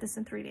 I got this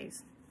in 3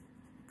 days.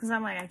 Because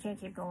I'm like, I can't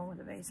keep going with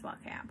a baseball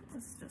cap.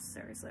 It's just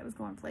seriously, I was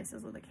going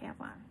places with a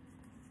cap on.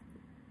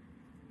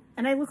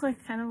 And I look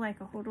like kind of like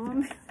a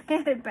hoodlum. I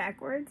had it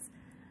backwards.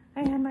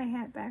 I had my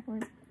hat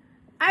backwards.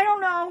 I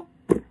don't know.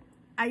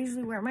 I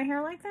usually wear my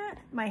hair like that,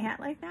 my hat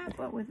like that,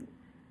 but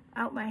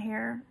without my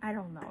hair, I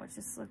don't know. It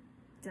just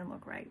didn't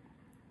look right.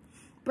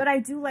 But I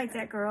do like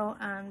that girl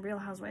on Real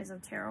Housewives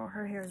of Tarot.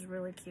 Her hair is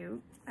really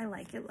cute. I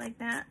like it like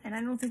that. And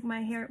I don't think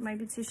my hair, my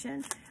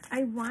beautician,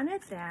 I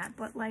wanted that,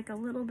 but like a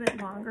little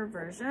bit longer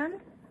version.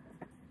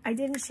 I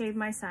didn't shave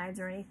my sides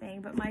or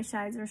anything, but my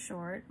sides are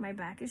short. My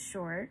back is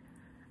short.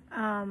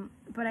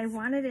 But I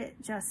wanted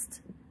it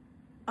just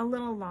a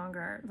little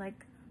longer,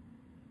 like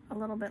a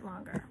little bit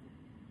longer.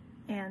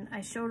 And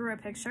I showed her a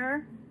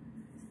picture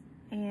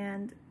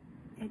and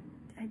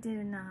I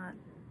did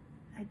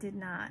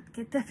not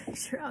get the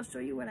picture. I'll show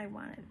you what I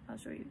wanted. I'll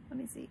show you. Let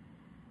me see.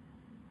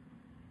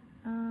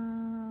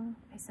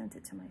 I sent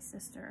it to my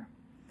sister.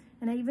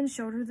 And I even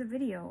showed her the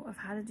video of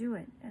how to do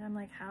it. And I'm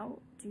like, how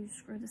do you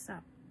screw this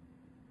up?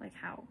 Like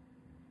how?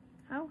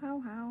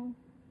 How?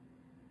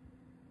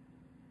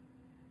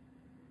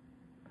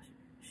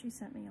 She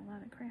sent me a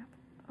lot of crap.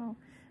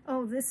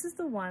 Oh, this is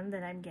the one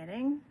that I'm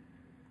getting.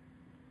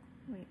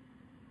 Wait.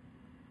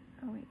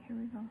 Oh, wait, here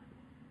we go.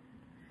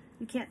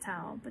 You can't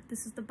tell, but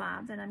this is the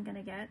bob that I'm going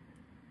to get.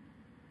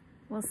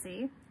 We'll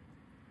see.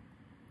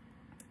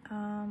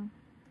 And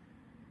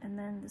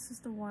then this is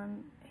the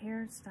one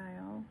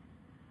hairstyle.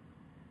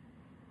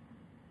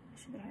 I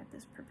should have had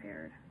this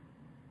prepared.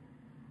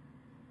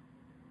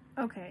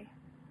 Okay.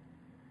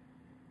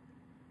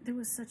 There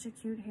was such a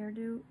cute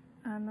hairdo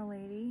on the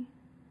lady.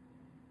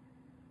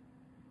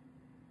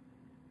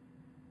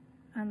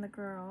 On the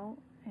girl.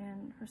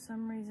 And for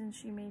some reason,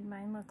 she made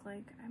mine look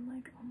like, I'm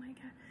like, oh my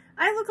God.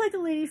 I look like a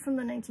lady from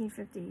the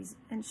 1950s.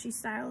 And she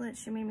styled it.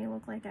 She made me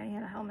look like I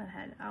had a helmet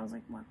head. I was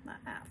like, what the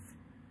F?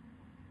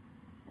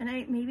 And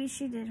maybe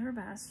she did her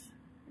best.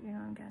 You know,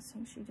 I'm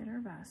guessing she did her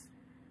best.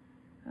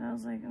 And I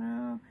was like,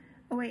 no.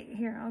 Oh, wait,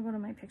 here, I'll go to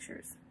my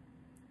pictures.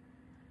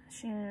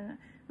 Shannon,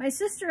 my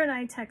sister and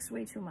I text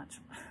way too much,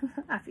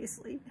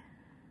 obviously.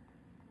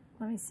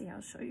 Let me see,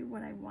 I'll show you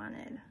what I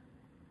wanted.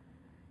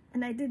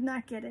 And I did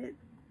not get it.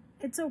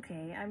 It's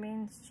okay. I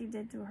mean, she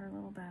did do her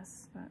little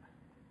best, but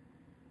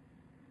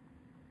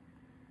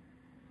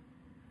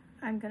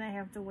I'm going to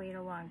have to wait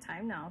a long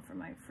time now for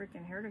my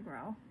freaking hair to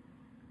grow.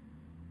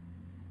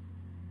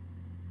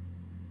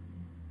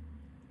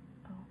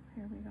 Oh,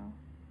 here we go.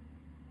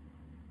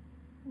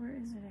 Where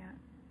is it at?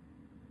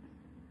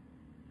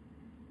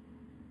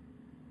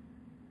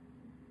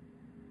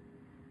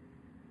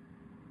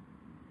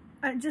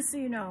 just so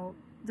you know,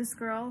 this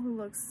girl who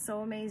looks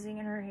so amazing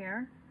in her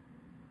hair,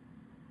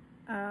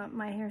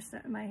 my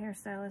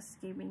hairstylist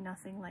gave me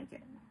nothing like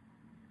it.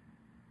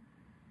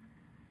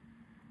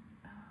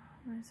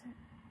 Where is it?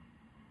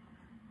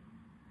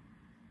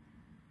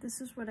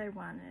 This is what I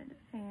wanted,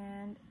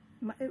 and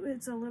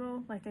it's a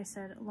little, like I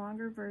said,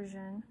 longer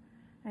version.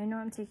 I know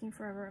I'm taking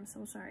forever, I'm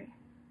so sorry.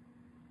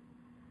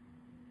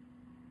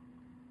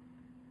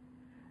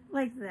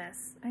 Like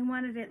this. I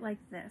wanted it like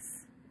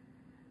this.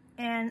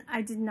 And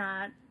I did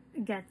not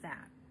get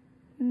that.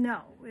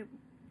 No,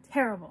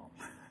 terrible.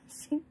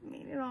 She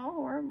made it all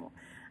horrible.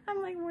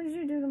 I'm like, what did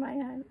you do to my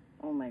head?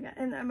 Oh my God.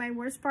 And my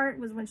worst part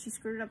was when she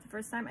screwed it up the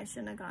first time, I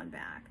shouldn't have gone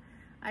back.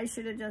 I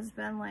should have just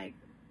been like,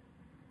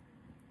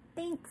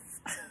 thanks.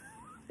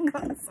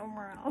 Gone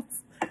somewhere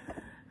else.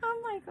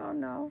 I'm like, oh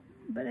no.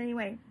 But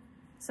anyway,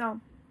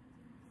 so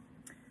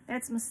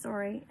that's my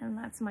story, and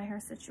that's my hair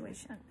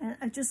situation.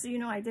 And just so you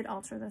know, I did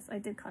alter this. I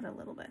did cut it a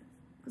little bit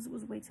because it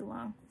was way too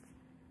long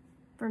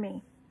for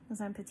me,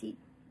 because I'm petite.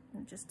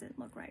 It just didn't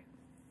look right.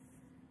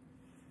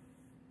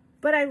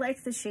 But I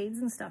like the shades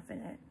and stuff in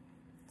it.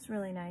 It's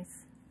really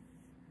nice.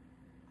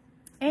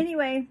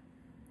 Anyway,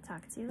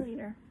 talk to you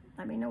later.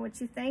 Let me know what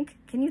you think.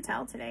 Can you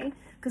tell today?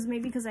 Because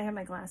maybe because I have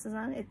my glasses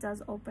on, it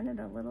does open it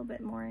a little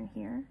bit more in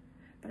here.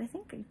 But I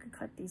think you could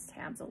cut these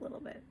tabs a little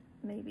bit.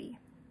 Maybe.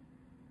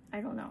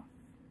 I don't know.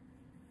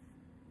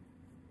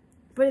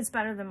 But it's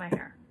better than my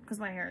hair, because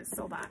my hair is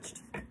so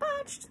botched.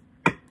 Botched!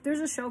 There's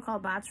a show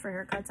called Botched for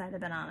Haircuts. I'd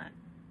have been on it.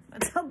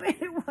 That's how bad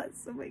it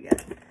was. Oh my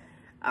God.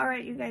 All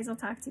right, you guys. I'll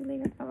talk to you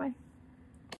later. Bye-bye.